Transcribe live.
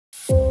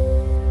Then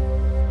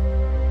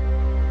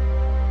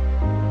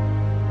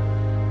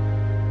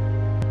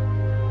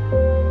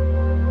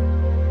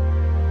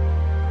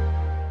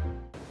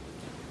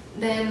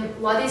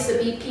what is the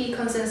BP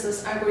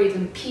consensus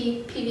algorithm,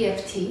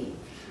 PPBFT?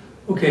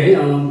 Okay,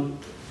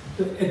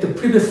 at the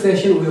previous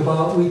session we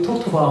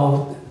talked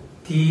about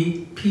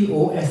the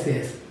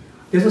POSS.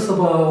 This was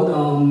about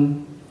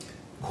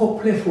core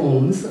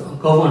platforms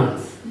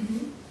governance.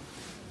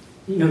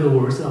 In other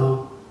words,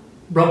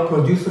 block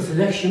producer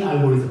selection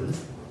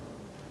algorithms.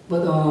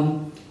 But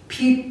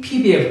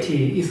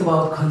PPBFT is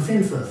about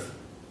consensus.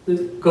 The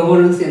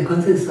governance and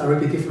consensus are a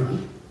bit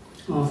different.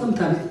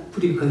 Sometimes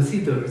put it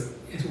considered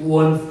as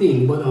one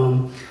thing, but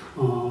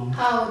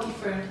how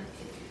different?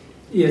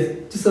 Yes,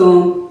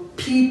 so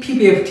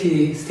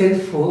PPBFT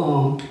stands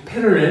for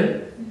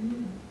parallel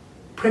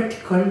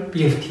practical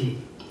BFT.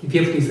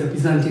 BFT is a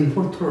Byzantine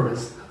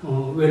fortress,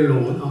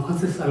 well-known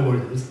consensus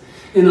algorithms.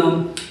 And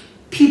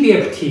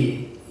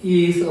PBFT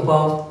is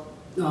about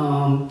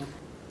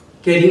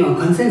getting a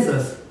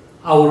consensus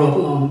out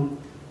of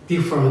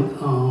different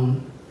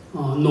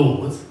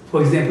nodes.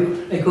 For example,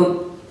 like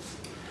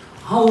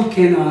how we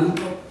can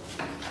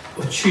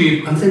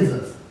achieve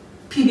consensus.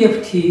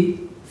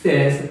 PBFT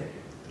says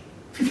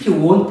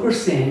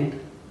 51%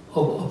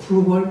 of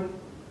approval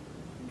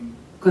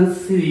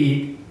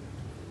concede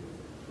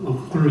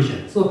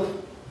conclusion.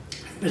 So,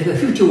 like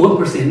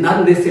 51%,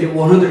 not necessarily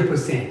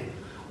 100%.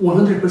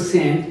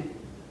 100%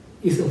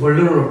 is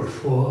vulnerable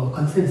for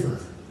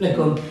consensus. Like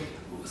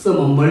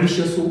some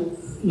malicious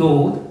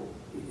node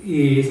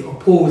is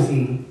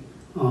opposing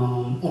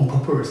on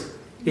purpose.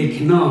 They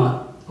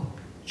cannot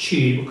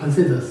achieve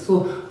consensus.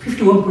 So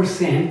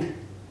 51%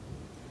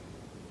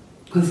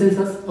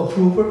 consensus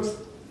approvals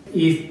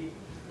is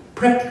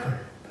practical.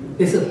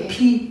 It's a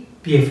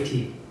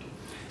PBFT.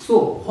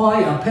 So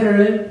why a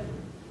parallel?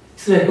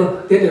 It's like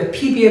that a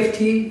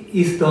PBFT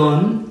is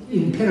done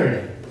in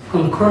parallel,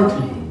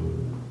 concurrently.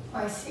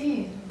 I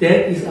see.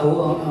 That is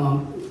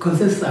our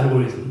consensus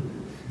algorithm.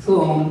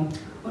 So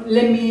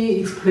let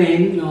me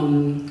explain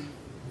on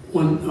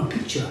a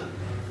picture.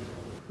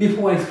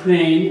 Before I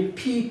explain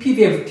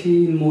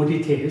PBFT in more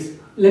details,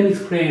 let me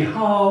explain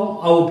how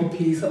our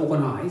BPs are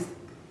organized.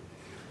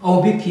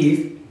 Our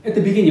BPs, at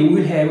the beginning,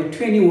 we'll have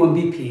 21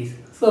 BPs,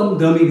 some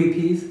dummy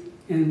BPs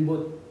and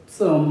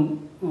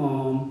some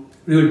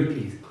real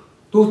BPs.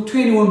 Those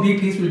 21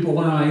 BPs will be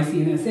organized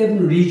in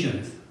 7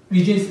 regions.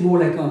 Regions more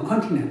like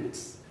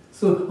continents.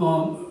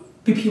 So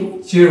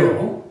BP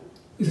 0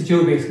 is a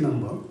zero-based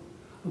number.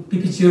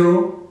 BP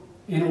 0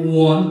 and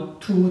 1,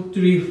 2,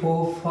 3,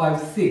 4,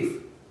 5, 6.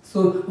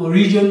 So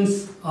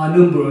regions are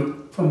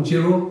numbered from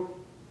 0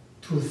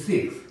 to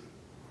 6.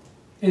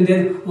 And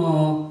then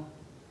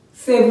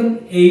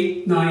 7,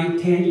 8, 9,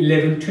 10,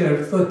 11,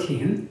 12,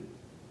 13.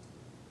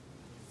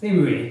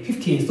 Same way,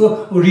 15.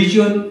 So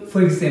region,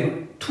 for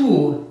example,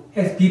 2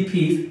 has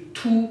BPs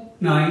 2,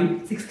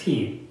 9,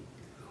 16.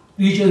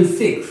 Region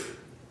 6,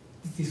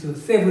 this is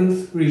the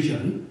 7th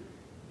region,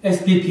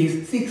 has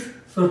BPs 6,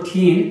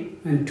 13,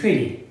 and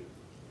 20.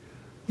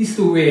 This is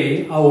the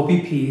way our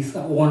BPs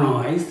are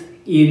organized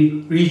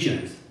in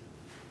regions.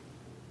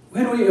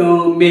 When we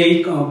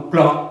make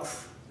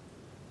blocks,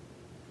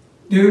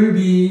 there will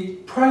be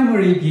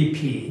primary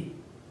BP,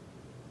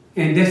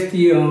 and that's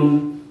the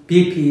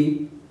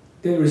BP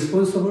that is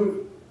responsible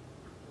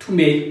to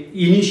make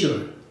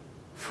initial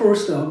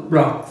first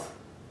blocks,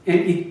 and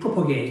it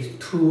propagates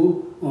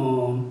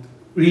to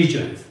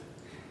regions.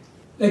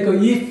 Like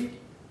if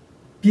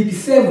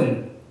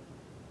BP7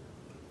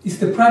 is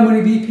the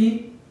primary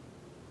BP,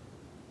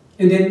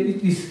 and then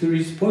it is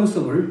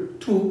responsible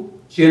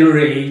to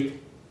generate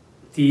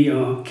the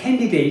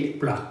candidate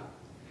block,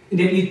 and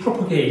then it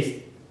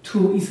propagates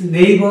to its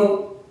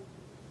neighbor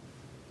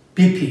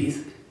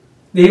BPs.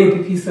 Neighbor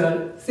BPs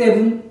are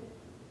 7,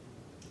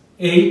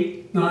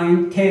 8,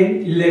 9,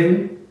 10,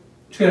 11,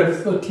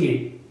 12,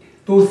 13.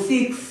 Those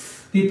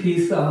 6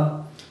 BPs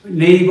are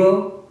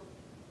neighbor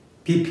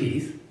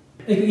BPs.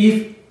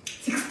 If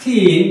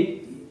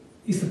 16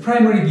 is the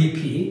primary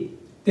BP,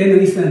 then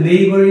it's a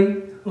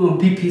neighboring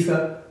BPs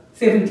are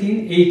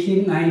 17,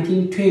 18,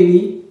 19,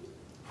 20,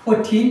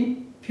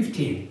 14,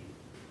 15.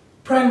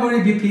 Primary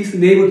BPs,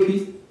 neighbor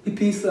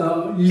BPs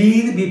are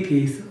lead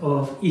BPs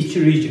of each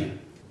region.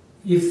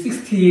 If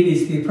 16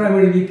 is the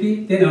primary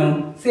BP,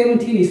 then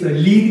 17 is the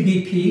lead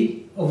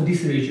BP of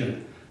this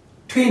region.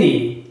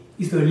 20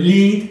 is the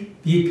lead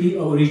BP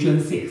of region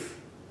 6.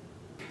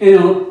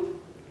 And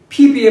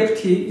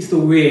PBFT is the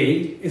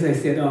way, as I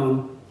said,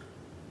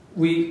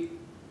 we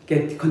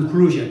get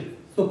conclusion,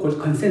 so-called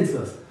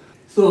consensus.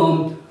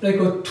 So like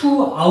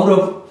 2 out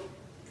of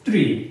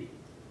 3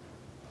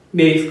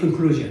 makes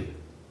conclusion.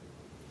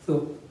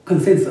 So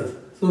consensus.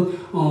 So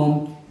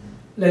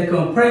like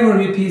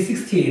primary BP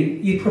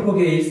 16, it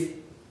propagates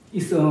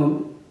its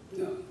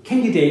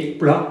candidate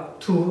block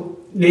to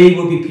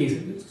neighbor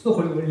BPs,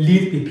 so-called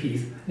lead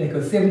BPs, like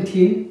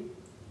 17,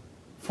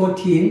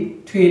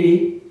 14,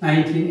 20,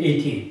 19,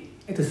 18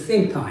 at the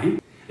same time.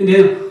 And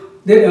then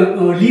that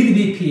lead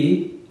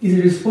BP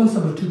is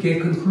responsible to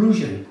get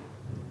conclusion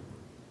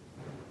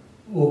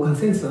or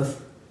consensus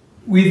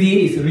within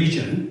its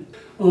region.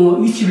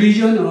 Each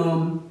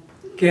region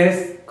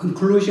gets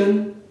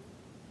conclusion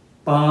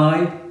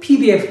by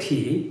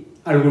PBFT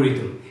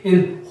algorithm,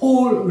 and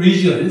whole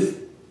regions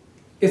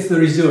is the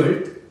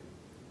result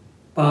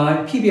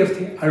by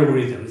PBFT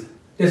algorithms.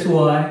 That's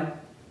why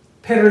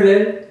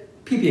parallel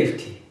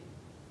PBFT.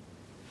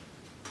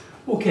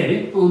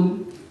 Okay,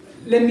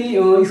 let me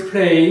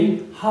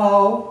explain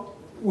how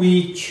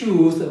we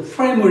choose a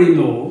primary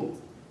node,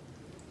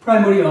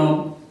 primary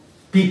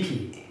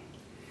BP.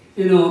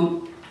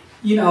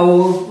 In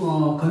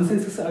our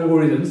consensus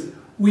algorithms,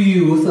 we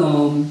use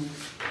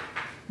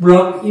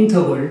block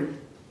interval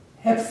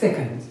half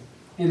second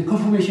and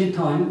confirmation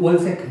time 1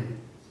 second.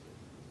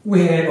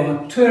 We have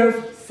a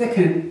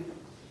 12-second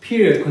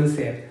period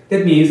concept.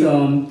 That means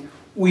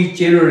we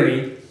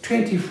generate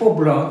 24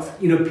 blocks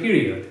in a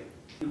period.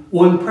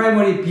 One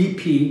primary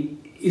BP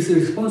is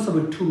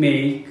responsible to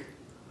make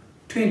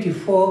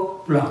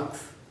 24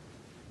 blocks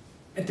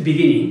at the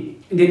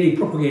beginning, and then it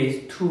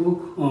propagates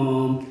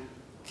to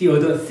the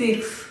other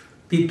 6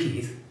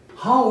 BPs.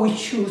 How we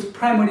choose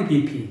primary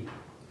BP?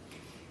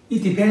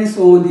 It depends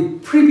on the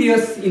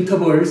previous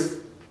intervals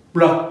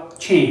block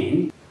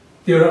chain.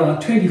 There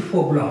are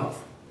 24 blocks.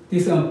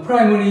 This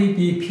primary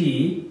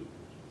BP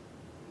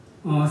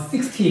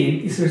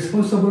 16 is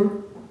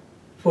responsible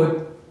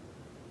for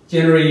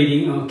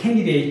generating a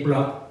candidate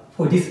block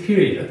for this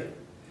period.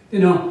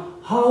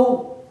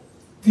 How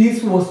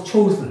this was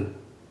chosen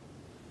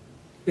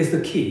is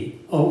the key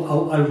of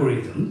our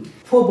algorithm.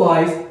 4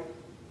 bytes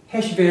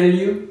hash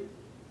value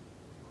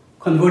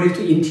converted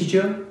to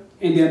integer,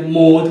 and then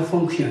mode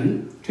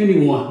function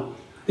 21.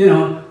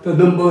 The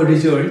number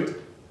result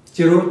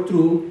 0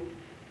 through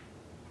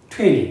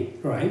 20,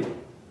 right?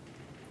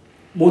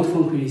 Mode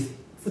function is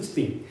such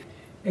thing.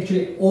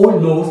 Actually, all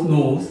nodes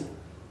knows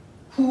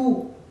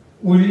who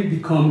will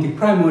become the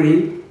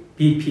primary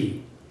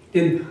BP.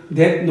 Then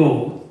that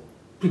node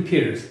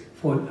prepares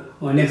for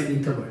our next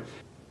interval.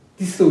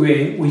 This is the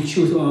way we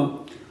choose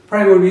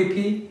primary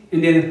BP,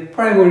 and then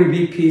primary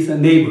BP's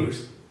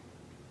neighbors.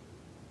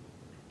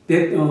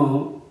 That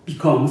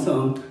becomes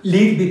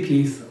lead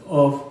BPs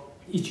of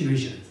each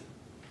region.